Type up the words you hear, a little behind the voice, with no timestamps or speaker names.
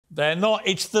They're not.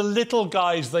 It's the little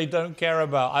guys they don't care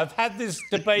about. I've had this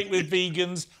debate with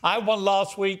vegans. I had one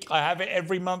last week. I have it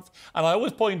every month. And I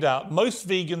always point out, most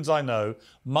vegans I know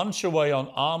munch away on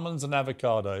almonds and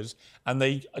avocados, and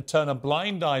they turn a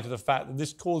blind eye to the fact that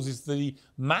this causes the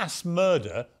mass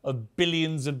murder of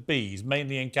billions of bees,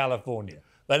 mainly in California.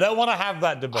 They don't want to have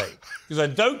that debate because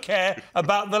they don't care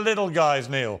about the little guys,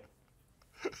 Neil.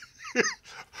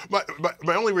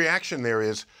 My only reaction there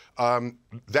is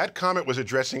that comment was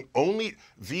addressing only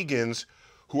vegans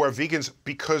who are vegans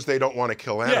because they don't want to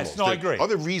kill animals. Yes, no, I agree.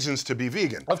 Other reasons to be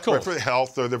vegan. Of course. For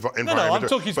health or the environment. No, I'm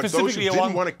talking specifically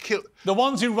kill. The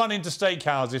ones who run into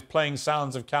steakhouses playing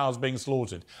sounds of cows being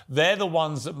slaughtered. They're the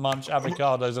ones that munch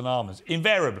avocados and almonds,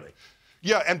 invariably.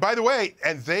 Yeah, and by the way,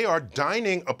 and they are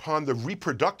dining upon the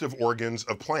reproductive organs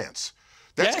of plants.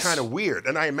 That's kind of weird.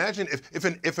 And I imagine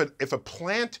if a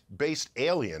plant-based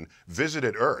alien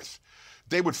visited Earth,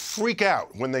 they would freak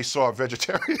out when they saw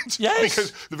vegetarians. Yes.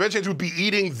 Because the vegetarians would be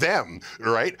eating them,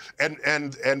 right?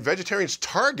 And vegetarians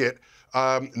target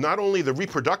not only the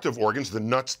reproductive organs, the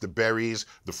nuts, the berries,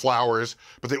 the flowers,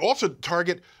 but they also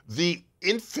target the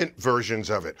infant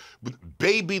versions of it.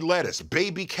 Baby lettuce,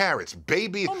 baby carrots,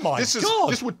 baby... Oh my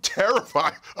God. This would terrify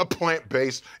a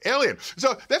plant-based alien.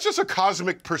 So that's just a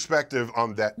cosmic perspective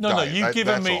on that diet. No, you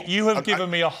have given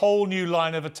me a whole new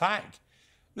line of attack.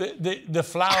 The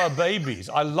flower babies.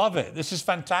 I love it. This is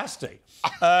fantastic.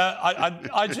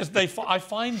 I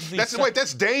find these...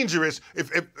 That's dangerous. If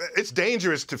it's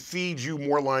dangerous to feed you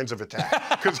more lines of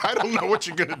attack, because I don't know what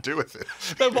you're going to do with it.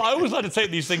 No, but I always like to take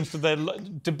these things to their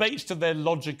debates to their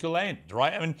logical end,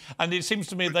 right? I mean, and it seems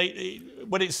to me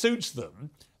when it suits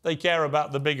them, they care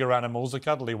about the bigger animals, the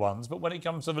cuddly ones, but when it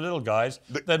comes to the little guys,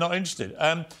 they're not interested.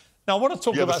 Now, I want to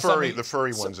talk about the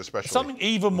furry ones especially. Something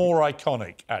even more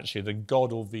iconic, actually, than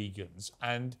God or vegans,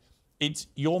 and it's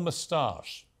your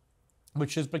moustache,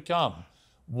 which has become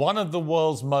one of the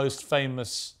world's most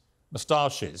famous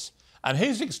moustaches. And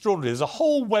here's extraordinary. There's a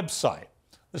whole website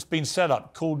that's been set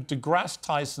up called deGrasse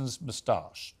Tyson's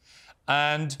Moustache.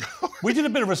 And we did a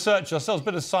bit of research ourselves, a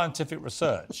bit of scientific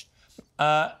research.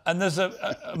 And there's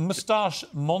a moustache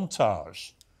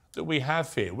montage that we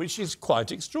have here, which is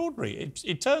quite extraordinary.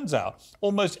 It turns out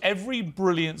almost every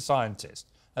brilliant scientist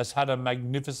has had a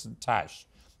magnificent tache.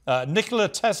 Nikola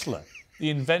Tesla, the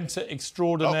inventor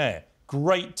extraordinaire,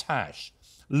 great tache.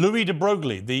 Louis de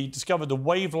Broglie, discovered the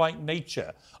wave-like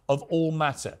nature of all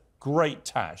matter, great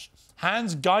tache.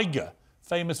 Hans Geiger,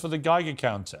 famous for the Geiger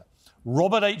counter.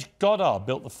 Robert H Goddard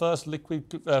built the first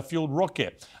liquid-fueled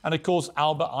rocket. And, of course,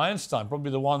 Albert Einstein,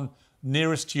 probably the one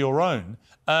nearest to your own.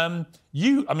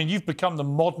 You've become the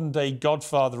modern-day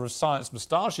godfather of science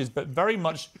moustaches, but very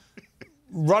much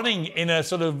running in a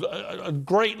sort of a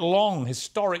great, long,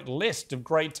 historic list of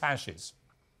great taches.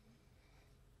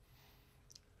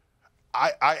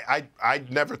 I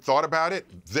never thought about it.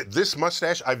 This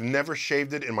mustache, I've never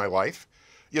shaved it in my life.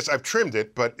 Yes, I've trimmed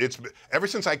it, but ever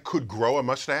since I could grow a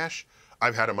mustache,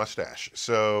 I've had a mustache.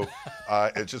 So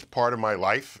it's just part of my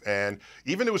life. And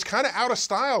even it was kind of out of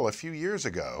style a few years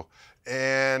ago.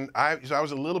 And I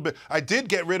was a little bit, I did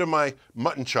get rid of my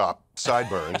mutton chop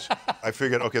sideburns. I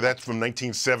figured, okay, that's from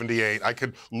 1978. I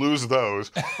could lose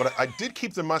those. But I did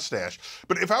keep the mustache.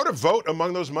 But if I were to vote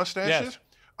among those mustaches,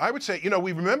 I would say,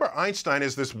 we remember Einstein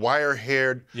as this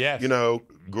wire-haired,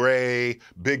 gray,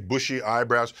 big, bushy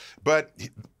eyebrows. But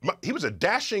he was a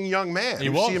dashing young man.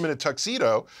 You see him in a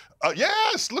tuxedo.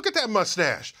 Yes, look at that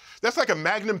mustache. That's like a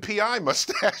Magnum PI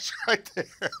mustache right there.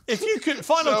 If you could,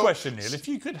 final question, Neil. If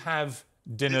you could have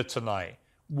dinner tonight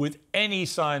with any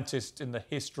scientist in the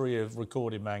history of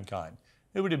recorded mankind,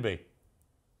 who would it be?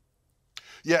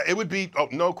 Yeah, it would be,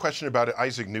 no question about it,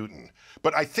 Isaac Newton.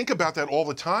 But I think about that all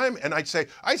the time, and I'd say,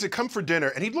 Isaac, come for dinner.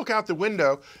 And he'd look out the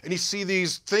window, and he'd see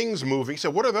these things moving. He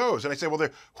said, what are those? And I'd say, well,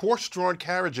 they're horse-drawn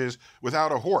carriages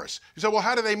without a horse. He said, well,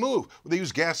 how do they move? Well, they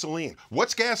use gasoline.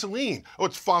 What's gasoline? Oh,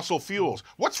 it's fossil fuels.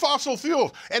 What's fossil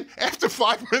fuels? And after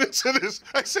 5 minutes of this,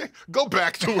 I say, go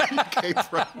back to where you came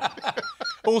from.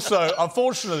 Also,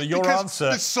 unfortunately, your answer...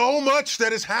 There's so much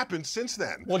that has happened since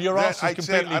then. Well, your answer is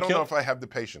completely... I don't know if I have the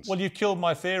patience. Well, you killed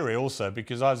my theory also,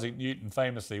 because Isaac Newton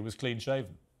famously was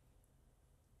clean-shaven.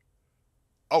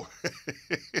 Oh,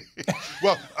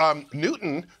 well,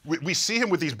 Newton, we see him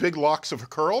with these big locks of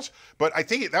curls, but I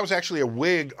think that was actually a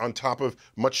wig on top of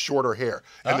much shorter hair.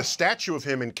 And the statue of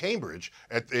him in Cambridge,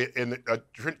 in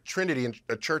Trinity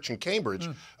Church in Cambridge,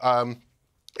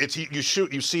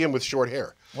 you see him with short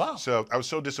hair. Wow. So I was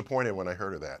so disappointed when I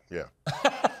heard of that, yeah.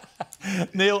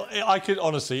 Neil, I could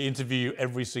honestly interview you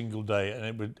every single day and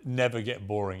it would never get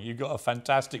boring. You've got a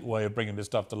fantastic way of bringing this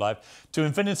stuff to life. To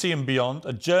Infinity and Beyond,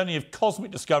 a journey of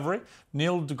cosmic discovery.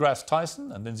 Neil deGrasse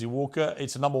Tyson and Lindsay Walker.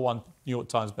 It's a #1 New York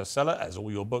Times bestseller, as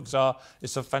all your books are.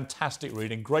 It's a fantastic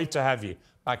read and great to have you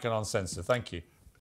back on Uncensored. Thank you.